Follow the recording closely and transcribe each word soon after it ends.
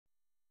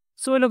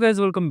So hello guys,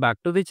 welcome back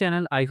to the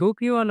channel. I hope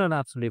you all are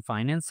absolutely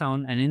fine and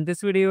sound, and in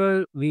this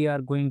video we are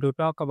going to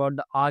talk about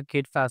the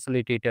Arcade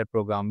Facilitator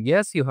program.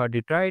 Yes, you heard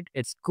it right.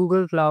 It's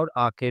Google Cloud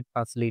Arcade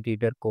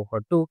Facilitator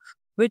Cohort 2,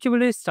 which will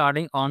be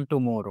starting on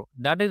tomorrow.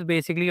 That is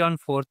basically on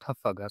 4th of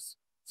August.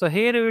 So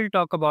here we will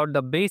talk about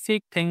the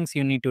basic things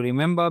you need to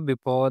remember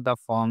before the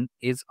form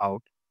is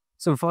out.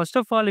 So first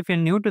of all, if you're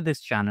new to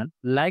this channel,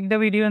 like the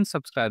video and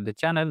subscribe the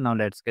channel. Now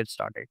let's get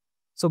started.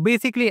 So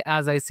basically,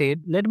 as I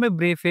said, let me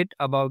brief it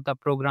about the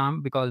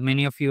program because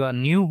many of you are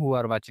new who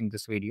are watching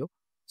this video.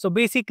 So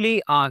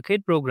basically,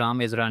 Arcade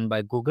program is run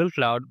by Google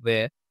Cloud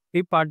where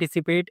we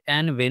participate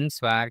and win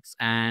swags,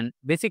 and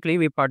basically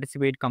we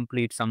participate,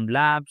 complete some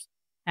labs,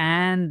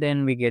 and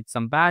then we get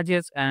some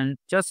badges, and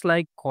just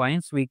like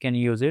coins, we can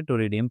use it to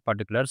redeem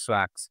particular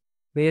swags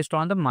based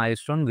on the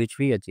milestone which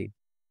we achieve.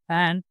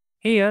 And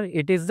here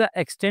it is the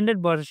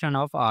extended version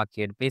of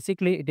Arcade.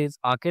 Basically, it is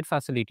Arcade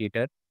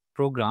Facilitator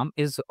program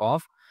is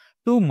of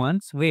 2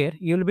 months where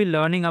you'll be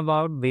learning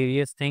about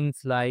various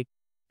things like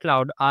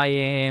cloud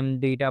IAM,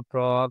 data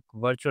proc,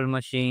 virtual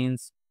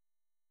machines,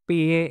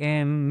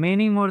 PAM,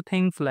 many more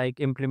things like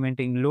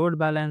implementing load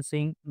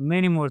balancing,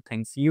 many more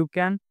things. You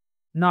can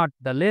not,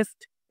 the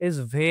list is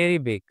very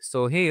big.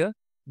 So here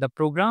the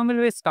program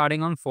will be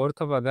starting on 4th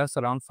of August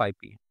around 5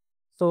 p.m.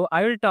 So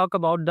I will talk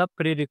about the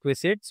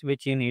prerequisites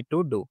which you need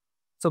to do.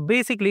 So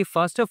basically,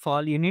 first of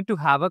all, you need to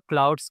have a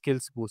Cloud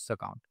Skills Boost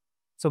account.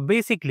 So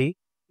basically,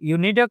 you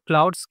need a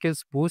Cloud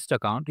Skills Boost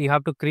account. You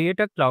have to create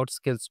a Cloud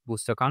Skills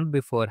Boost account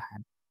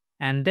beforehand.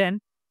 And then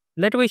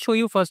let me show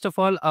you first of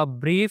all a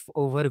brief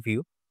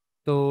overview.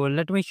 So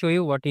let me show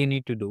you what you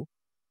need to do.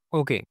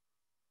 Okay.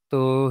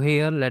 So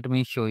here, let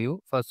me show you.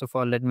 First of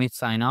all, let me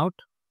sign out.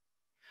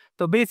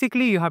 So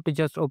basically, you have to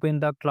just open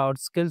the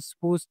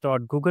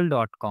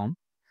cloudskillsboost.google.com.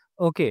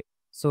 Okay.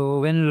 So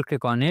when you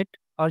click on it,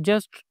 or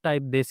just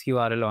type this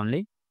URL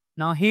only.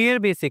 Now here,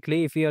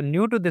 basically, if you are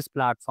new to this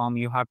platform,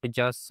 you have to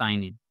just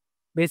sign in.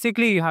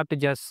 Basically, you have to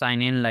just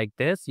sign in like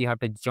this. You have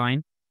to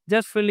join.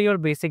 Just fill your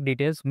basic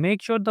details.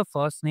 Make sure the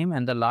first name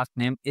and the last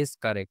name is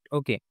correct.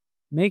 Okay.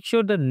 Make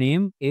sure the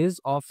name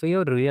is of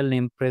your real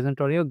name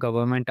present or your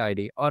government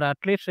ID, or at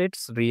least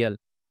it's real.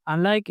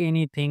 Unlike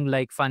anything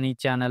like funny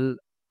channel,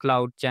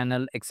 cloud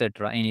channel,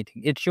 etc.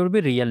 Anything. It should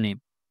be real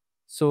name.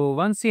 So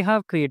once you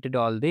have created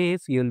all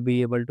this, you'll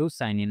be able to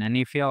sign in. And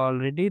if you are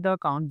already the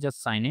account,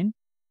 just sign in.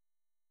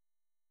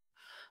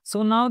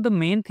 So now the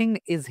main thing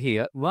is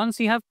here. Once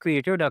you have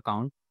created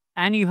account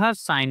and you have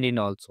signed in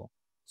also.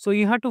 So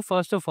you have to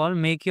first of all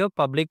make your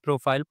public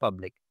profile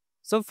public.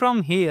 So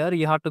from here,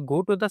 you have to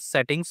go to the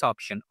settings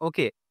option.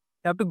 Okay.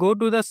 You have to go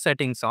to the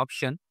settings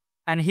option,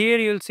 and here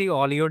you'll see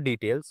all your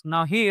details.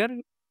 Now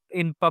here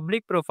in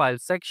public profile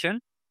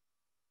section,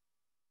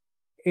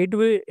 it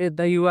will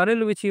the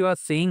URL which you are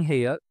seeing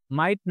here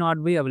might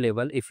not be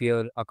available if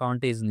your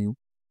account is new,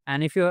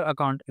 and if your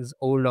account is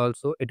old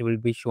also it will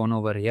be shown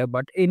over here.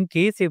 But in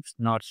case it's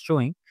not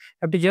showing,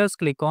 you have to just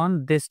click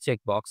on this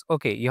checkbox.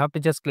 Okay, you have to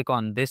just click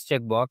on this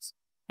checkbox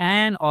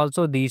and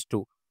also these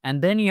two,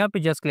 and then you have to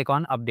just click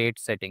on update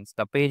settings.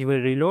 The page will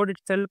reload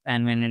itself,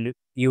 and when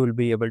you will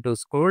be able to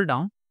scroll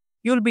down,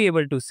 you'll be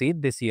able to see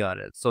this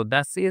URL. So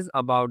that is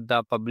about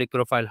the public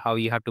profile, how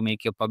you have to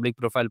make your public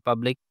profile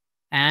public,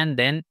 and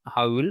then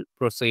how you will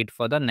proceed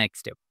for the next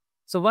step.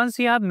 So once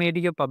you have made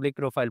your public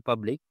profile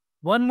public,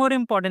 one more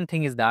important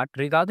thing is that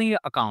regarding your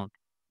account,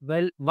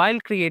 well, while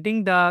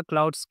creating the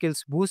Cloud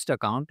Skills Boost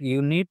account, you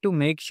need to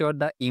make sure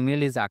the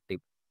email is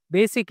active.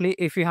 Basically,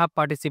 if you have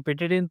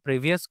participated in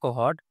previous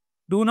cohort,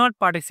 do not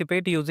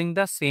participate using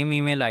the same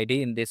email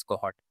ID in this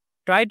cohort.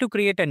 Try to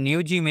create a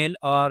new Gmail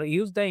or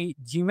use the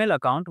Gmail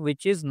account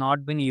which is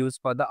not been used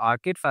for the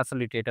Arcade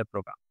Facilitator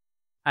program.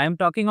 I am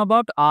talking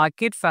about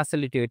Arcade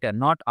Facilitator,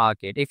 not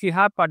Arcade. If you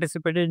have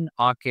participated in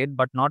Arcade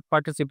but not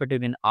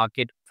participated in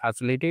Arcade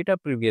Facilitator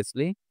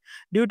previously,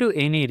 due to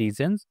any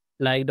reasons,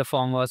 like the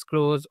form was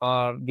closed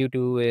or due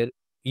to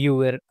you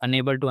were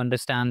unable to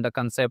understand the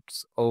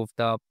concepts of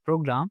the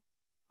program,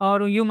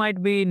 or you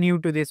might be new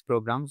to this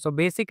program. So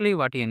basically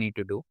what you need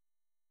to do.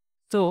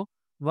 So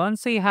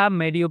once you have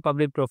made your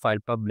public profile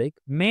public,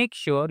 make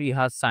sure you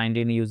have signed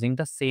in using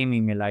the same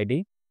email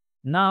ID.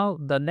 Now,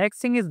 the next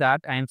thing is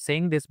that I am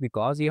saying this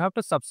because you have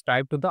to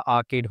subscribe to the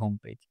Arcade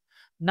homepage.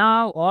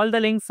 Now, all the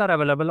links are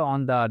available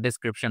on the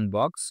description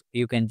box.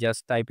 You can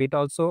just type it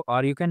also,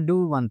 or you can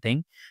do one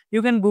thing.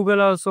 You can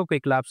Google also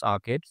Qwiklabs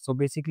Arcade. So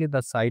basically,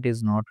 the site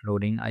is not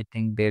loading. I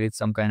think there is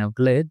some kind of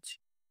glitch.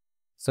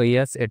 So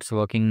yes, it's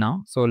working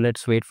now. So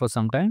let's wait for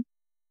some time.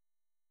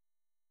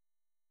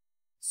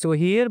 So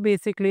here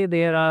basically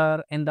there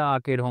are in the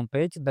Arcade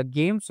homepage, the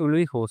games will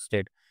be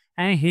hosted.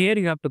 And here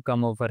you have to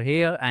come over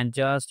here and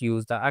just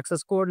use the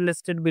access code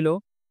listed below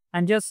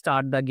and just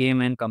start the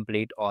game and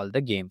complete all the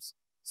games.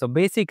 So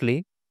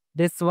basically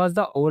this was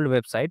the old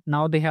website.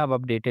 Now they have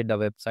updated the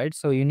website.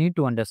 So you need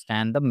to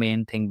understand the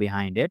main thing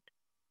behind it.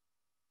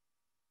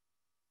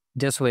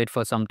 Just wait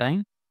for some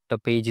time. The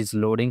page is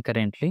loading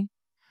currently.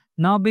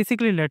 Now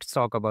basically let's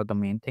talk about the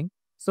main thing.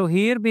 So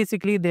here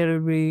basically there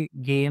will be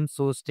games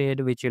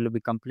hosted which you'll be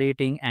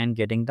completing and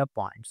getting the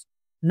points.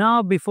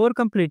 Now before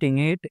completing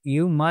it,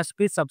 you must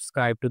be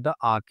subscribed to the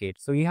arcade.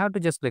 So you have to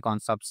just click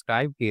on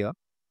subscribe here.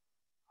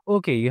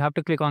 Okay, you have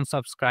to click on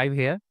subscribe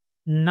here.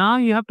 Now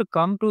you have to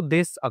come to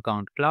this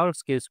account, Cloud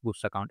Skills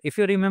Boost account. If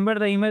you remember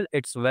the email,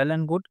 it's well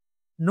and good.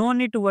 No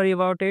need to worry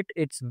about it.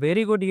 It's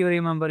very good you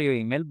remember your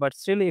email, but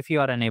still if you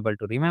are unable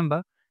to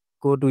remember,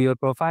 go to your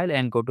profile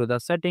and go to the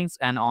settings,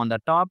 and on the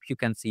top you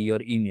can see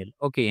your email.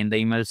 Okay, in the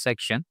email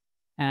section,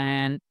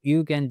 and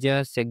you can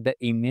just check the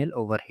email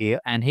over here,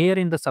 and here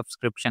in the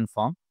subscription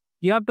form,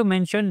 you have to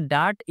mention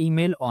that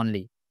email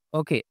only.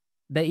 Okay,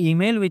 the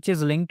email which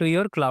is linked to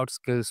your Cloud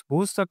Skills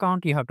Boost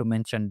account, you have to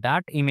mention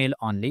that email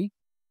only.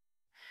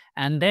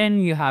 And then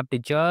you have to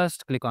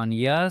just click on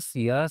yes,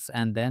 yes,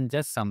 and then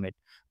just submit.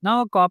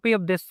 Now a copy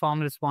of this form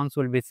response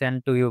will be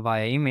sent to you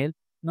via email.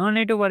 No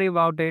need to worry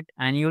about it,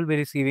 and you will be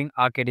receiving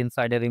Arcade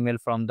Insider email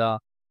from the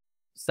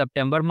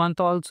September month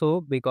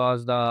also,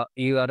 because the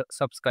you are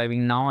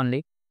subscribing now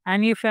only.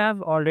 And if you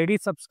have already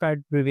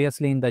subscribed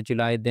previously in the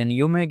July, then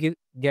you may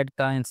get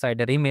the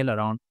insider email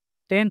around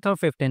 10th or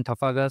 15th of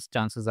August.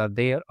 Chances are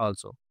there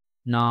also.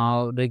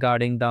 Now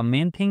regarding the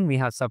main thing, we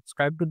have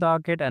subscribed to the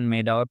arcade and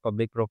made our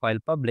public profile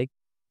public.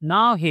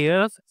 Now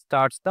here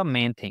starts the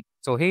main thing.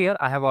 So here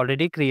I have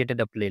already created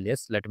a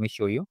playlist. Let me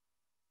show you.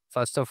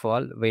 First of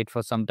all, wait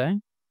for some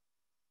time.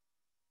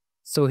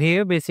 So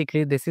here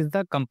basically this is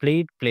the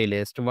complete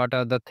playlist. What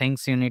are the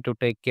things you need to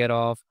take care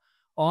of?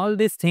 All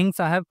these things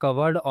I have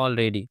covered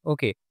already.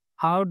 Okay.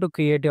 How to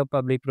create your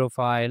public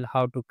profile,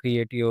 how to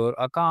create your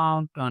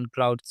account on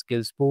Cloud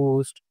Skills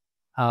Boost,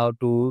 how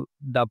to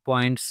the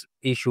points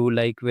issue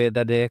like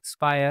whether they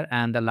expire,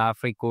 and the lab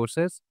free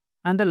courses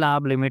and the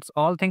lab limits.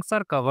 All things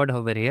are covered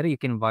over here. You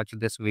can watch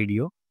this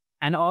video.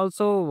 And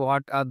also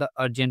what are the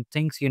urgent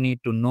things you need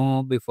to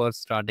know before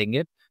starting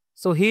it.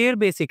 So here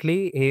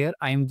basically here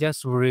I'm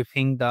just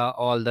briefing the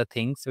all the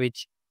things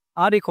which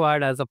are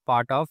required as a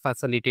part of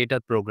Facilitator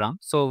program.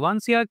 So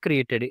once you have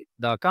created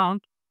the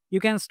account, you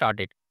can start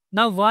it.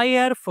 Now why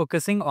are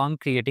focusing on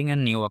creating a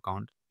new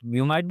account?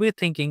 You might be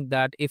thinking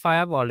that if I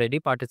have already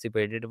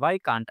participated, why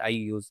can't I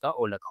use the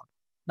old account?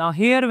 Now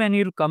here when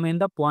you come in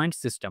the point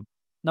system,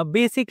 now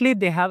basically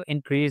they have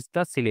increased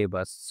the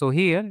syllabus. So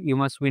here you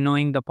must be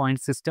knowing the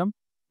point system.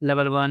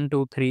 Level 1,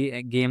 2,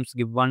 3 games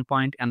give 1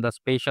 point, and the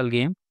special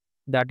game,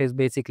 that is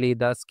basically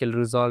the skill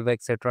resolve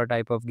etc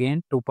type of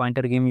game.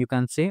 2-pointer game you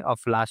can say, or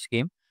flash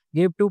game,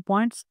 give 2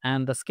 points,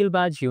 and the skill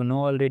badge you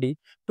know already,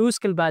 2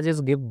 skill badges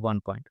give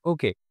 1 point.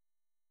 Okay,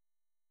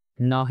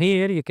 now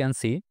here you can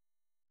see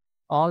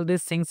all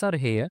these things are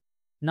here.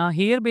 Now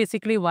here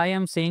basically why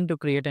I'm saying to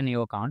create a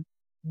new account,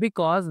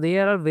 because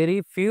there are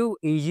very few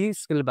easy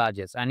skill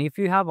badges, and if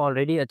you have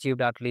already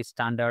achieved at least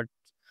standard,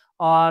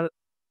 or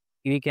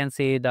we can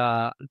say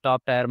the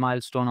top tier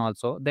milestone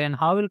also, then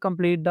how will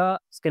complete the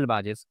skill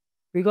badges?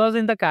 Because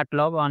in the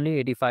catalog only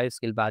 85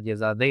 skill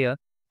badges are there,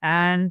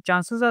 and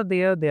chances are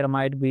there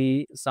might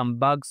be some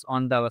bugs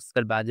on the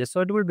skill badges,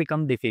 so it will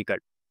become difficult.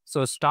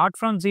 So start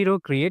from zero,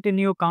 create a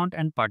new account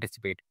and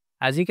participate.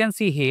 As you can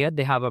see here,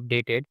 they have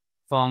updated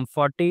from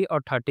 40 or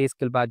 30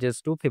 skill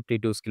badges to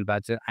 52 skill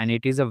badges, and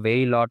it is a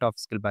very lot of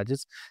skill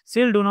badges.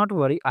 Still do not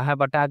worry, I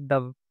have attached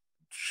the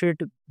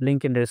sheet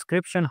link in the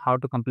description how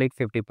to complete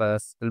 50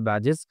 plus skill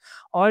badges.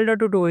 All the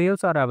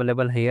tutorials are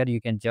available here,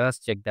 you can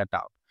just check that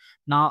out.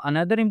 Now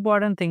another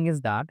important thing is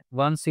that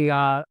once you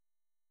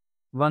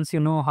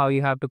know how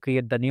you have to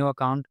create the new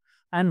account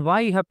and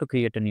why you have to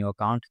create a new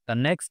account, the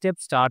next step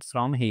starts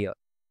from here.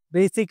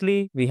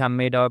 Basically we have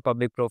made our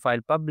public profile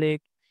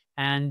public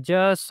and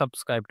just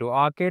subscribe to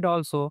arcade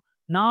also.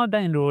 Now the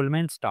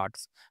enrollment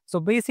starts. So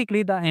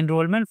basically the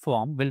enrollment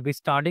form will be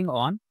starting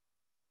on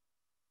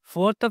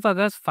 4th of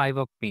August, 5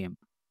 p.m.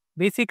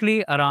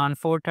 Basically around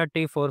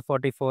 4:30,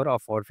 4:44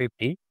 or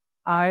 4:50,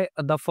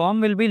 the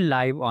form will be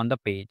live on the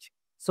page.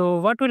 So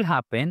what will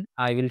happen?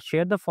 I will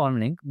share the form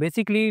link.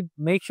 Basically,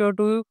 make sure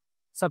to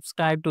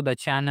subscribe to the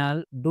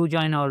channel. Do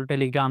join our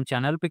Telegram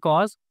channel,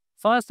 because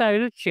first I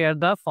will share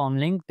the form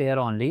link there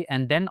only,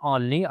 and then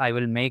only I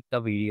will make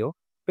the video,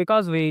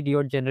 because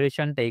video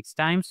generation takes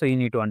time. So you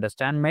need to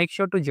understand. Make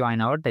sure to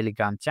join our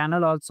Telegram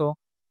channel also,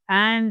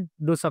 and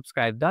do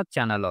subscribe the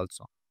channel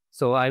also.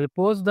 So I will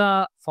post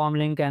the form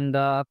link and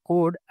the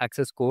code,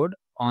 access code,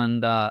 on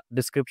the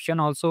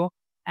description also,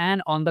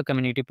 and on the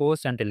community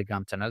post and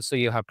Telegram channel. So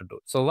you have to do.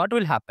 So what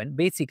will happen?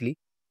 Basically,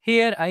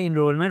 here a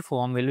enrollment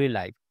form will be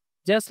live.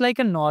 Just like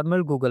a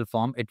normal Google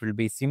form, it will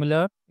be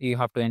similar. You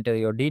have to enter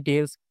your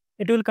details.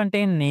 It will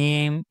contain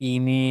name,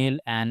 email,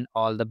 and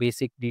all the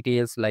basic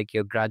details like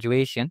your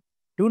graduation.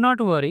 Do not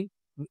worry.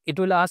 It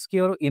will ask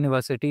your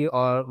university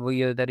or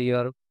whether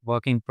you're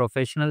working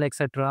professional,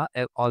 etc.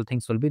 All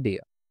things will be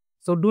there.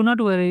 So do not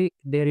worry,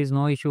 there is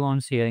no issue on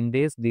sharing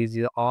this. These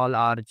all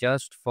are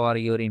just for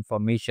your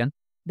information,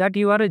 that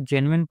you are a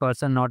genuine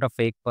person, not a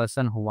fake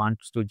person who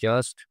wants to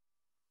just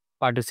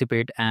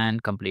participate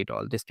and complete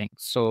all these things.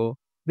 So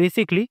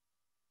basically,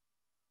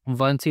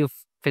 once you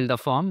fill the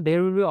form,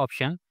 there will be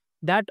option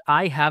that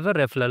I have a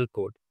referral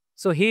code.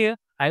 So here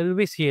I will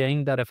be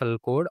sharing the referral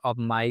code of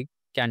my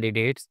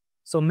candidates.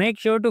 So make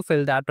sure to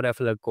fill that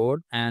referral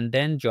code and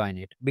then join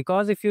it.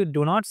 Because if you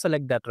do not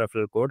select that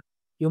referral code,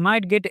 you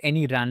might get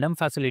any random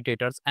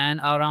facilitators, and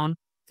around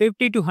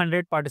 50 to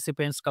 100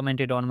 participants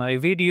commented on my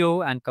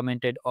video and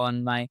commented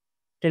on my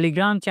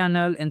Telegram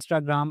channel,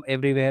 Instagram,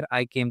 everywhere.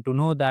 I came to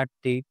know that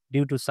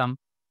due to some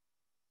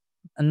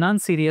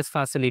non-serious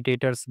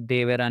facilitators,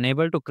 they were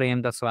unable to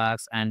claim the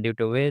swags, and due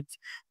to which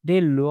they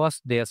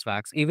lost their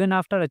swags even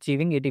after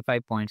achieving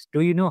 85 points.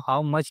 Do you know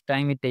how much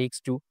time it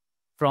takes to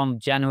from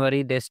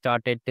January they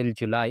started till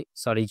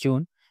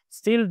June?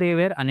 Still they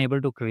were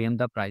unable to claim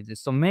the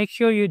prizes. So make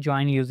sure you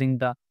join using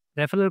the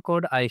referral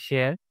code I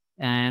share,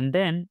 and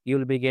then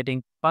you'll be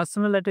getting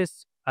personal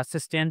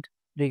assistant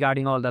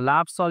regarding all the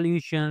lab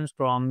solutions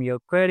from your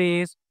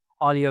queries,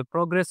 all your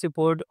progress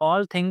report,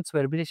 all things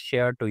will be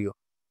shared to you.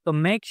 So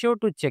make sure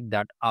to check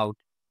that out.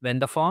 When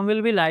the form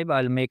will be live,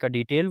 I'll make a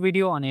detailed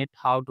video on it,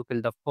 how to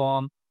fill the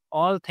form.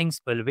 All things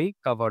will be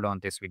covered on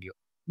this video.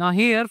 Now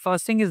here,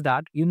 first thing is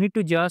that you need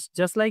to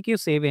just like you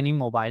save any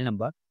mobile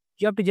number,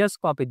 you have to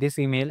just copy this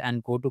email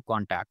and go to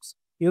contacts.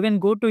 You can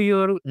go to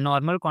your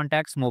normal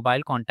contacts,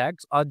 mobile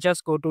contacts, or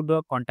just go to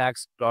the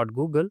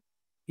contacts.google.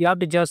 You have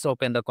to just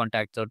open the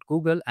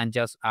contacts.google and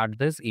just add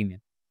this email.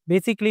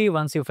 Basically,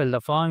 once you fill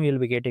the form, you'll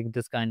be getting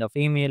this kind of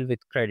email with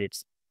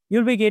credits.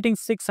 You'll be getting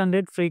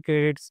 600 free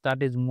credits,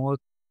 that is more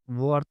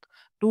worth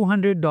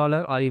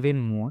 $200 or even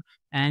more,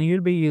 and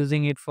you'll be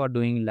using it for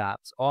doing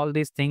labs. All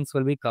these things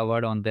will be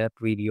covered on that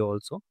video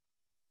also.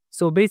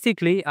 So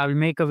basically, I will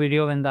make a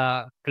video when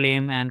the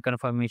claim and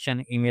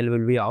confirmation email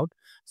will be out.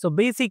 So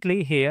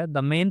basically here,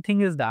 the main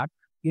thing is that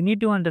you need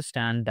to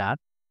understand that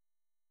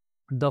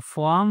the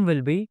form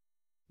will be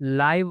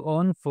live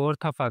on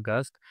 4th of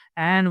August.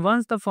 And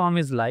once the form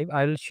is live,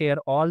 I will share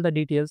all the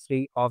details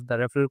of the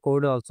referral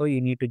code also.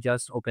 You need to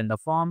just open the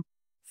form,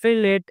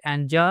 fill it,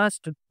 and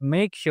just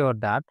make sure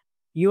that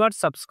you are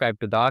subscribed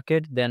to the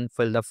arcade, then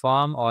fill the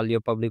form. All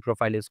your public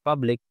profile is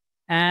public,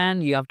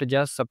 and you have to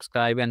just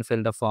subscribe and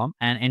fill the form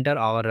and enter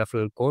our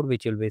referral code,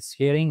 which will be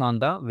sharing on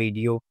the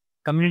video,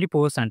 community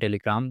post, and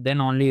Telegram.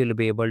 Then only you'll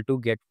be able to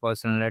get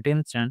personal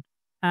attention,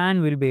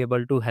 and we'll be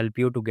able to help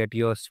you to get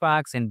your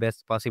swags in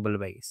best possible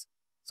ways.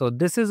 So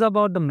this is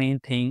about the main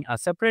thing, a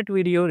separate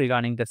video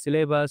regarding the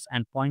syllabus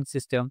and point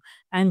system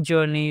and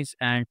journeys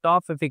and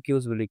top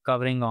FAQs will be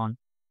covering on.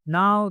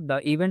 Now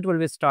the event will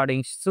be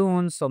starting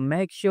soon, so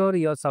make sure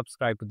you're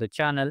subscribed to the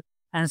channel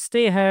and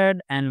stay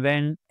ahead and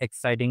win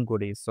exciting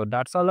goodies. So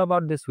that's all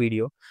about this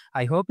video.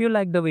 I hope you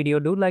like the video.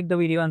 Do like the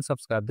video and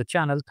subscribe the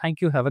channel.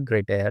 Thank you. Have a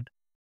great day ahead.